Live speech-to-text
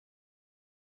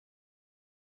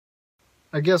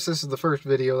I guess this is the first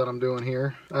video that I'm doing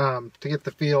here to get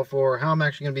the feel for how I'm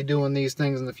actually going to be doing these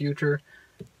things in the future.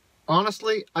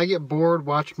 Honestly, I get bored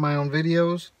watching my own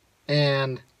videos,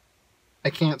 and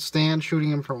I can't stand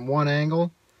shooting them from one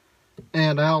angle.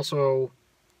 And I also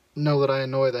know that I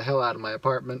annoy the hell out of my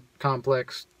apartment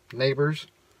complex neighbors.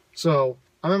 So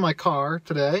I'm in my car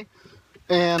today,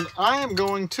 and I am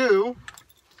going to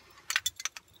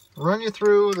run you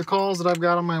through the calls that I've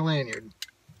got on my lanyard.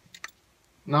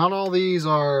 Not all these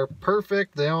are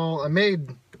perfect. Actually,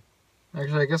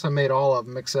 I guess I made all of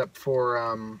them except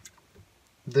for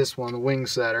this one, the wing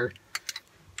setter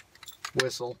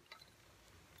whistle.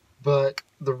 But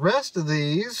the rest of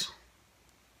these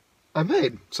I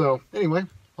made. So anyway,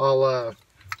 I'll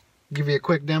give you a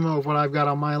quick demo of what I've got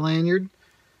on my lanyard,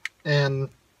 and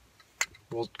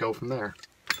we'll go from there.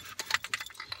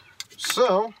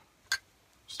 So,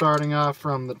 starting off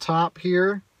from the top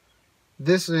here,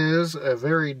 this is a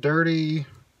very dirty,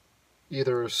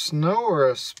 either a snow or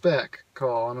a speck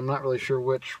call, and I'm not really sure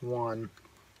which one.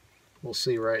 We'll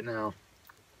see right now.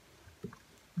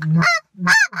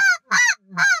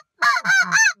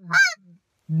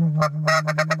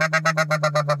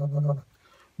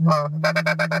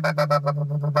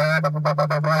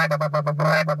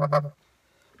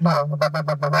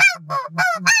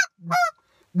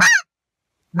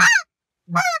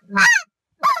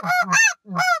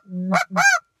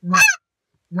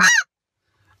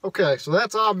 Okay, so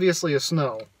that's obviously a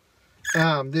snow.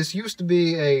 This used to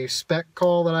be a speck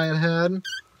call that I had,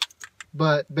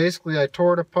 but basically I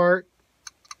tore it apart,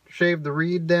 shaved the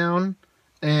reed down,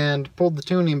 and pulled the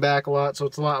tuning back a lot so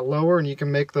it's a lot lower, and you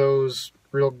can make those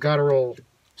real guttural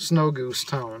snow goose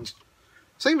tones.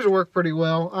 Seems to work pretty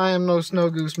well. I am no snow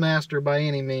goose master by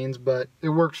any means, but it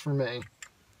works for me.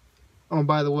 Oh,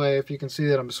 by the way, if you can see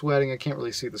that I'm sweating, I can't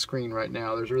really see the screen right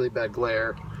now. There's really bad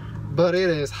glare. But it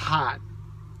is hot.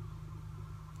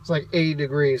 It's like 80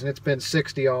 degrees, and it's been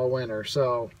 60 all winter,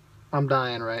 so I'm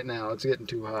dying right now. It's getting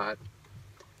too hot.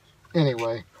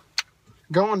 Anyway,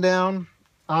 going down,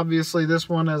 obviously this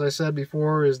one, as I said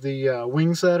before, is the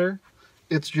wing setter.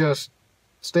 It's just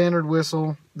standard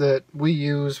whistle that we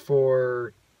use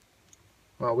for,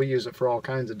 well, we use it for all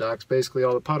kinds of ducks. Basically,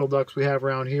 all the puddle ducks we have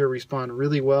around here respond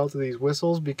really well to these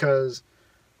whistles because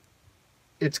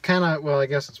it's kind of, well, I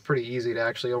guess it's pretty easy to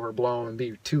actually overblow them and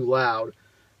be too loud.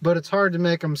 But it's hard to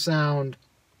make them sound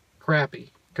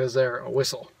crappy because they're a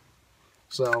whistle.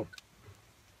 So,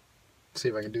 let's see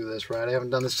if I can do this right. I haven't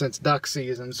done this since duck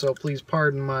season, so please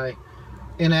pardon my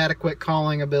inadequate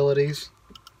calling abilities.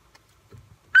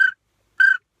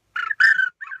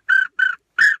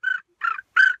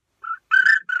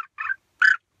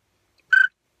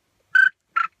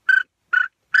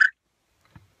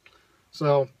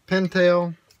 So,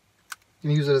 pintail, you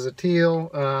can use it as a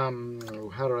teal.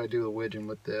 How do I do the widgeon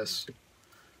with this?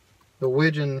 The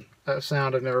widgeon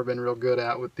sound I've never been real good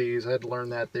at with these. I had to learn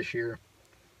that this year.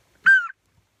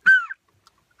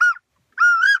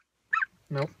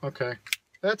 Nope, okay.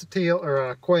 That's a teal, or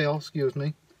a quail, excuse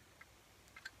me.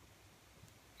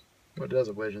 What does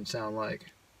a widgeon sound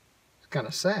like? It's kind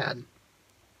of sad.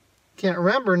 Can't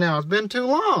remember now, it's been too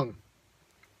long.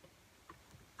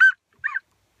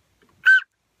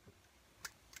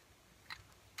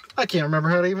 I can't remember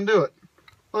how to even do it.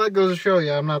 Well, that goes to show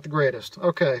you I'm not the greatest.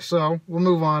 Okay, so we'll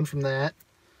move on from that.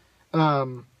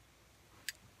 Honker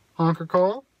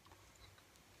call.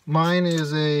 Mine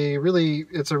is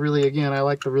again, I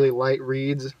like the really light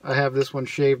reeds. I have this one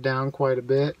shaved down quite a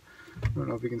bit. I don't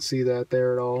know if you can see that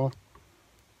there at all.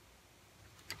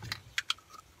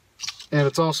 And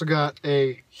it's also got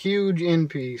a huge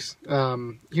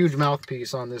huge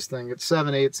mouthpiece on this thing. It's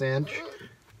 7/8 inch.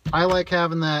 I like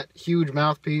having that huge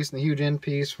mouthpiece and the huge end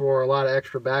piece for a lot of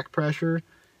extra back pressure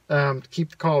to keep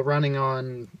the call running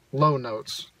on low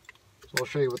notes. So I'll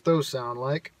show you what those sound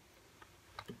like.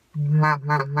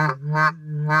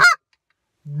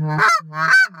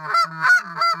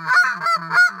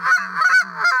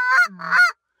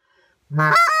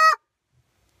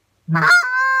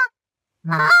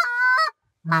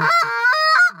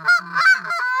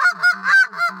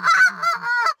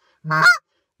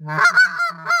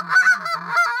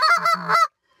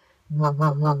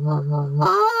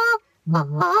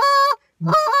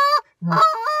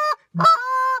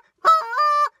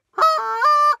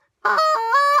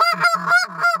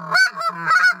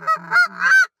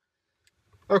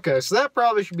 Okay, so that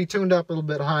probably should be tuned up a little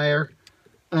bit higher.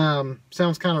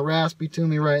 Sounds kind of raspy to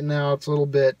me right now. It's a little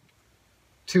bit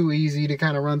too easy to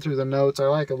kind of run through the notes. I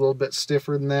like a little bit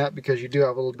stiffer than that because you do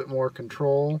have a little bit more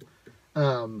control.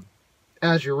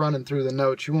 As you're running through the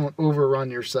notes, you won't overrun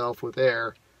yourself with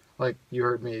air like you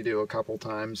heard me do a couple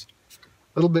times.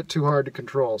 little bit too hard to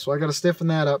control. So I got to stiffen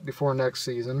that up before next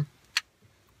season.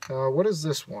 What is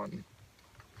this one?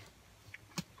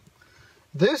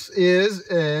 This is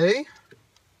a,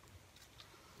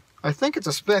 I think it's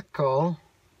a spec call.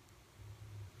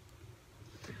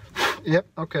 Yep,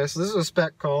 okay, so this is a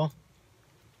spec call.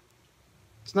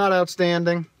 It's not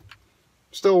outstanding.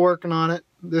 Still working on it.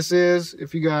 This is,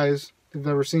 if you guys have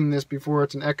ever seen this before,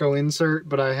 it's an echo insert,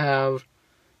 but I have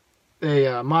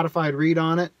a modified reed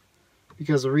on it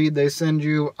because the reed they send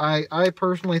you, I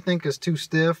personally think is too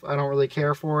stiff. I don't really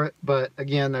care for it, but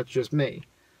again, that's just me.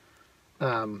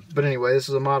 But anyway, this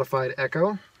is a modified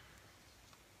echo.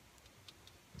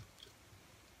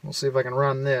 We'll see if I can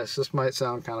run this. This might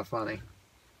sound kind of funny.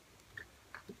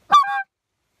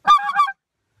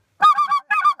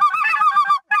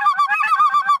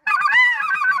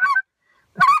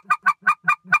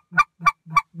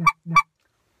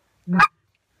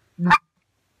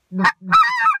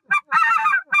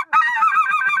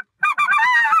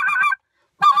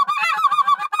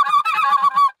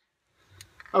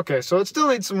 Okay, so it still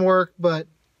needs some work, but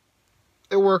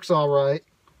it works all right.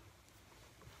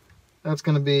 That's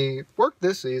going to be work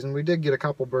this season. We did get a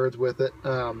couple birds with it.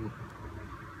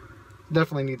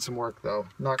 Definitely needs some work, though.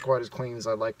 Not quite as clean as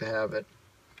I'd like to have it.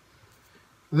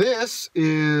 This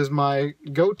is my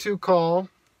go-to call.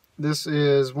 This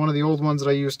is one of the old ones that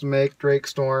I used to make, Drake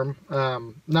Storm.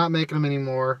 Not making them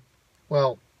anymore.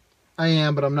 Well, I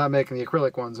am, but I'm not making the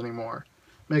acrylic ones anymore.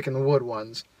 I'm making the wood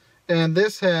ones. And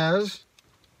this has,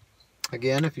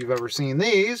 again, if you've ever seen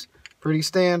these, pretty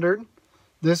standard.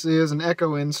 This is an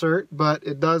echo insert, but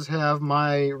it does have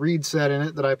my reed set in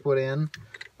it that I put in.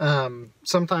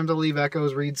 Sometimes I leave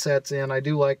echoes reed sets in. I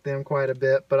do like them quite a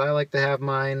bit, but I like to have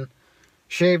mine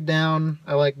shaved down.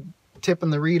 I like tipping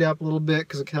the reed up a little bit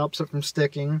because it helps it from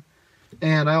sticking.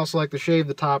 And I also like to shave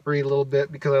the top reed a little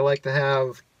bit because I like to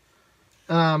have,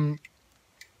 I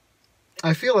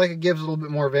feel like it gives a little bit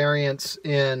more variance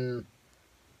in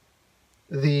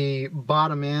the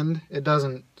bottom end. It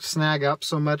doesn't snag up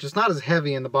so much. It's not as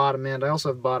heavy in the bottom end. I also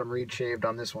have bottom reed shaved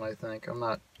on this one, I think. I'm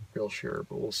not real sure,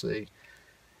 but we'll see.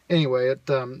 Anyway,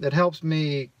 it helps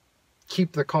me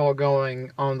keep the call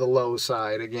going on the low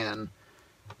side again.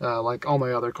 Like all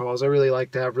my other calls. I really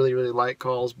like to have really, really light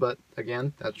calls, but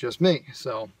again, that's just me.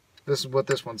 So this is what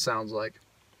this one sounds like.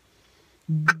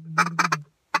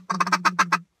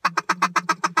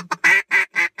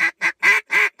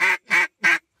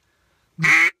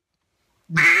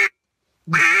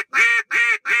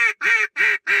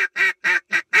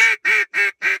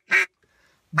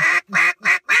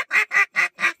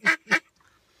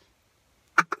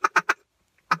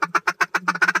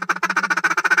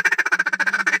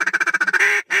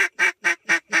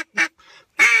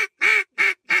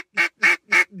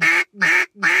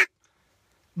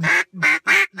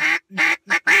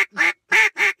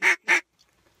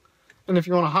 And if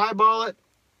you want to highball it,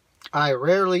 I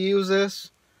rarely use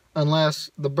this unless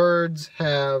the birds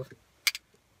have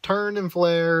turned and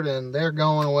flared and they're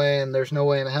going away and there's no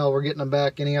way in hell we're getting them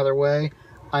back any other way.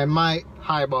 I might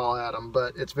highball at them,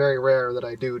 but it's very rare that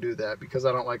I do that because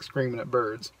I don't like screaming at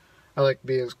birds. I like to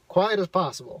be as quiet as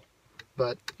possible.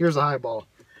 But here's a highball.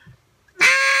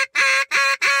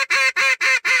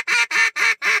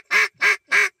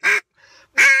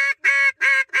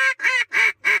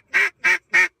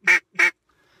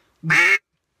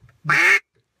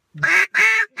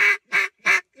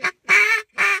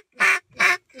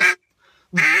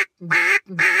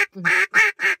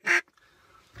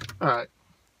 Alright,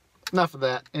 enough of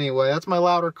that. Anyway, that's my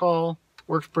louder call.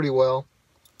 Works pretty well.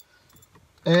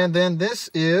 And then this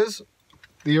is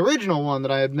the original one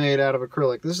that I had made out of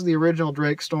acrylic. This is the original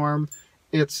Drake Storm.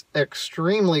 It's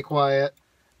extremely quiet,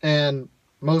 and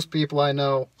most people I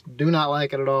know do not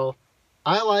like it at all.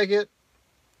 I like it.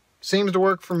 Seems to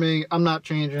work for me. I'm not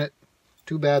changing it.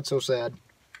 Too bad, so sad.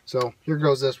 So here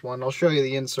goes this one. I'll show you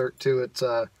the insert too. It's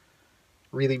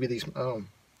really, really, oh.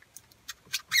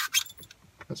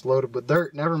 It's loaded with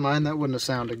dirt. Never mind, that wouldn't have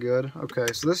sounded good.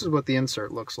 Okay, so this is what the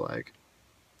insert looks like.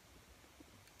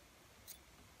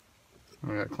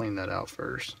 I gotta clean that out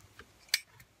first.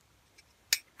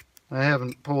 I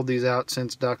haven't pulled these out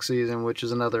since duck season, which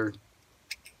is another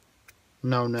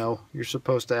no-no. You're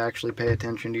supposed to actually pay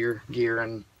attention to your gear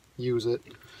and use it.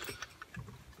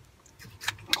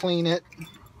 Clean it.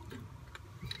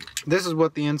 This is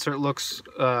what the insert looks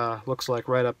like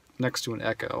right up next to an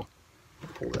echo.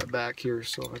 Pull that back here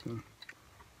so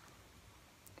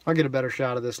I'll get a better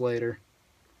shot of this later.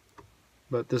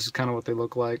 But this is kind of what they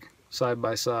look like side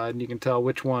by side. And you can tell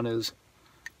which one is,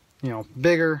 you know,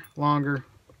 bigger, longer,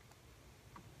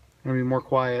 gonna be more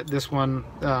quiet. This one,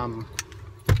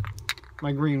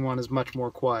 my green one is much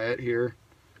more quiet here.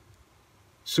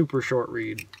 Super short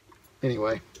reed.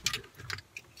 Anyway,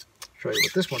 show you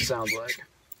what this one sounds like.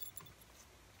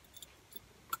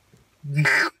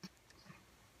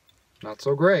 Not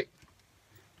so great.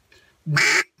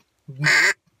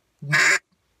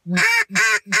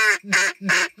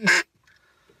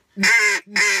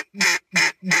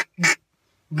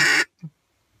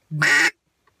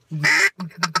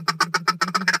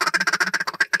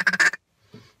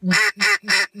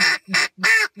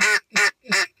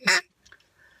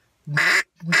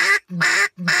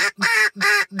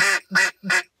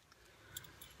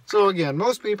 So again,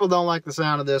 most people don't like the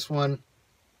sound of this one.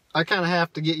 I kind of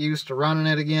have to get used to running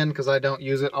it again because I don't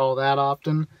use it all that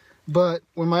often. But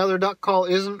when my other duck call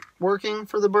isn't working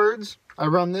for the birds, I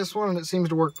run this one and it seems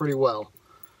to work pretty well.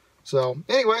 So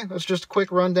anyway, that's just a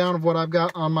quick rundown of what I've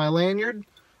got on my lanyard.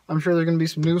 I'm sure there's going to be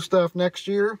some new stuff next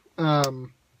year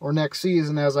or next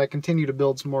season as I continue to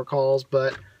build some more calls,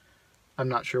 but I'm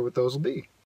not sure what those will be.